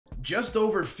Just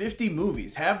over 50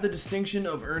 movies have the distinction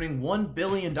of earning $1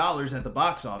 billion at the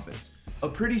box office, a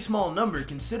pretty small number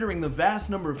considering the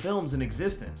vast number of films in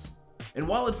existence. And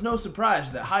while it's no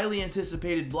surprise that highly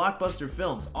anticipated blockbuster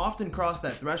films often cross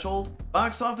that threshold,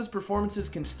 box office performances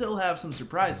can still have some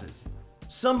surprises.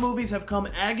 Some movies have come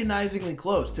agonizingly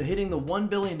close to hitting the $1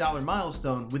 billion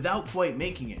milestone without quite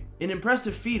making it, an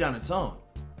impressive feat on its own.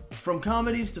 From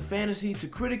comedies to fantasy to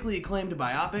critically acclaimed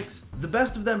biopics, the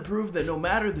best of them prove that no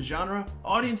matter the genre,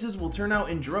 audiences will turn out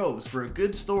in droves for a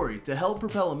good story to help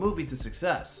propel a movie to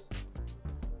success.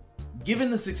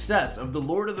 Given the success of the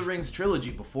Lord of the Rings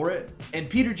trilogy before it, and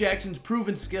Peter Jackson's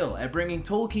proven skill at bringing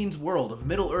Tolkien's world of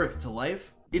Middle-earth to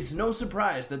life, it's no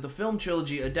surprise that the film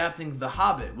trilogy adapting The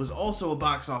Hobbit was also a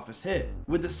box office hit,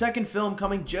 with the second film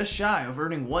coming just shy of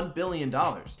earning $1 billion.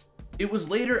 It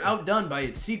was later outdone by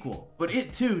its sequel, but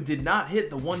it too did not hit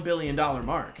the $1 billion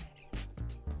mark.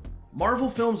 Marvel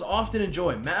films often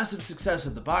enjoy massive success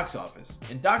at the box office,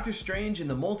 and Doctor Strange in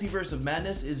the Multiverse of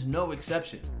Madness is no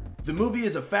exception. The movie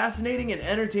is a fascinating and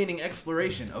entertaining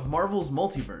exploration of Marvel's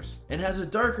multiverse, and has a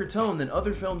darker tone than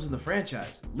other films in the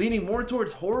franchise, leaning more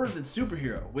towards horror than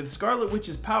superhero, with Scarlet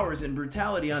Witch's powers and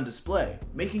brutality on display,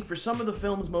 making for some of the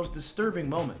film's most disturbing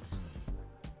moments.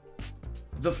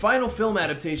 The final film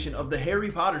adaptation of the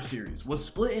Harry Potter series was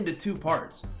split into two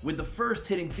parts, with the first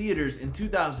hitting theaters in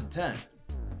 2010.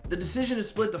 The decision to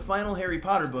split the final Harry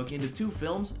Potter book into two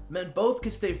films meant both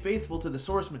could stay faithful to the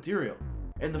source material,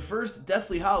 and the first,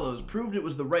 Deathly Hallows, proved it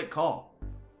was the right call.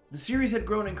 The series had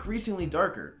grown increasingly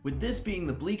darker, with this being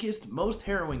the bleakest, most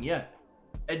harrowing yet.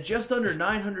 At just under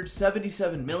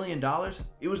 $977 million,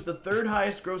 it was the third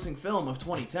highest grossing film of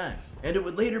 2010, and it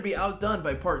would later be outdone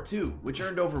by Part 2, which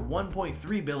earned over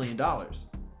 $1.3 billion.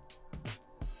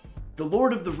 The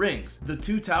Lord of the Rings, The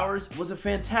Two Towers, was a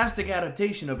fantastic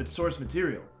adaptation of its source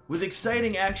material, with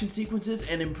exciting action sequences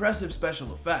and impressive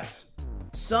special effects.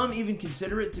 Some even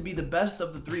consider it to be the best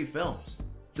of the three films.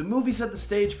 The movie set the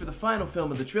stage for the final film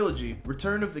of the trilogy,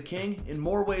 Return of the King, in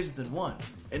more ways than one.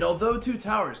 And although Two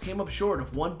Towers came up short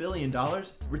of $1 billion,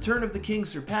 Return of the King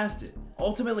surpassed it,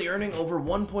 ultimately earning over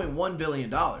 $1.1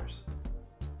 billion.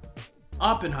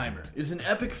 Oppenheimer is an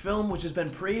epic film which has been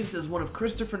praised as one of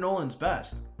Christopher Nolan's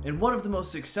best, and one of the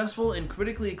most successful and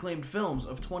critically acclaimed films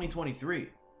of 2023.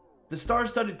 The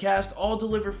star-studded cast all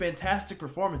deliver fantastic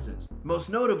performances, most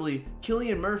notably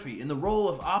Cillian Murphy in the role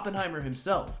of Oppenheimer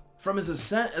himself, from his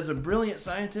ascent as a brilliant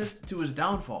scientist to his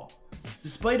downfall.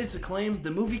 Despite its acclaim, the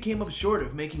movie came up short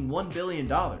of making $1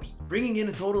 billion, bringing in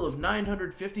a total of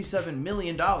 $957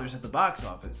 million at the box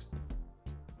office.